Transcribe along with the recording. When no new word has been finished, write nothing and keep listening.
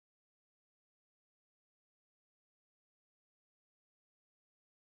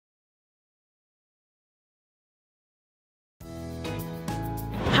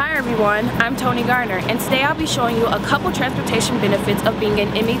everyone, I'm Tony Garner, and today I'll be showing you a couple transportation benefits of being an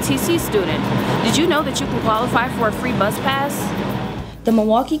MATC student. Did you know that you can qualify for a free bus pass? The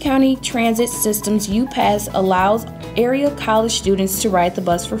Milwaukee County Transit System's U-Pass allows area college students to ride the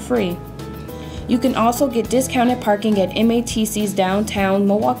bus for free. You can also get discounted parking at MATC's downtown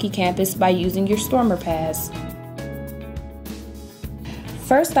Milwaukee campus by using your Stormer Pass.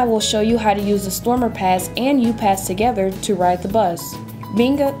 First, I will show you how to use the Stormer Pass and U-Pass together to ride the bus.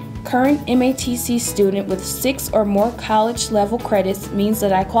 Being a current MATC student with 6 or more college-level credits means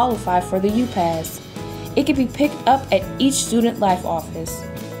that I qualify for the U-Pass. It can be picked up at each Student Life office.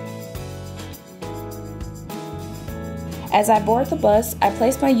 As I board the bus, I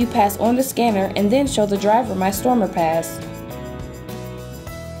place my U-Pass on the scanner and then show the driver my Stormer Pass.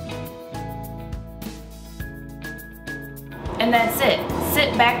 And that's it.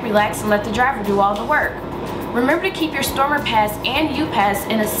 Sit back, relax, and let the driver do all the work. Remember to keep your Stormer Pass and U-Pass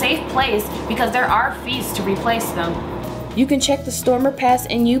in a safe place because there are fees to replace them. You can check the Stormer Pass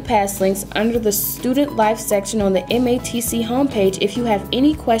and U-Pass links under the Student Life section on the MATC homepage if you have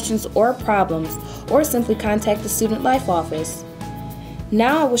any questions or problems, or simply contact the Student Life office.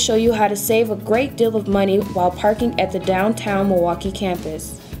 Now I will show you how to save a great deal of money while parking at the downtown Milwaukee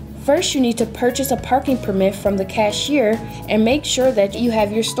campus. First, you need to purchase a parking permit from the cashier and make sure that you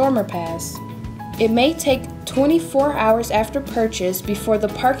have your Stormer Pass. It may take 24 hours after purchase before the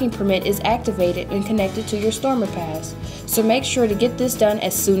parking permit is activated and connected to your Stormer Pass, so make sure to get this done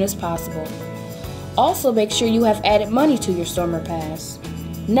as soon as possible. Also, make sure you have added money to your Stormer Pass.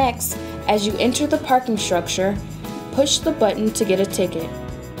 Next, as you enter the parking structure, push the button to get a ticket.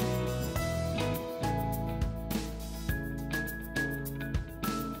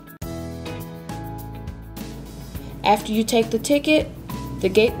 After you take the ticket, the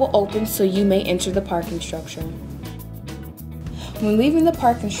gate will open so you may enter the parking structure. When leaving the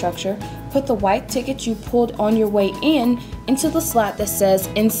parking structure, put the white ticket you pulled on your way in into the slot that says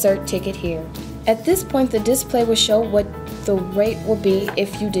Insert Ticket Here. At this point, the display will show what the rate will be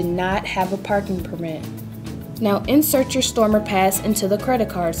if you did not have a parking permit. Now insert your Stormer Pass into the credit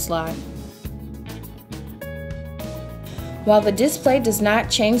card slot. While the display does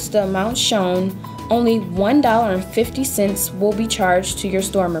not change the amount shown, only $1.50 will be charged to your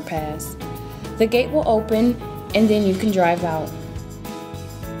Stormer Pass. The gate will open and then you can drive out.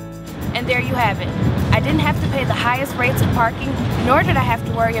 And there you have it. I didn't have to pay the highest rates of parking, nor did I have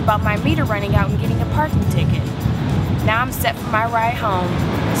to worry about my meter running out and getting a parking ticket. Now I'm set for my ride home.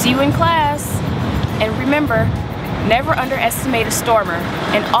 See you in class. And remember, never underestimate a stormer,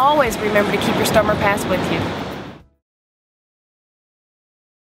 and always remember to keep your Stormer Pass with you.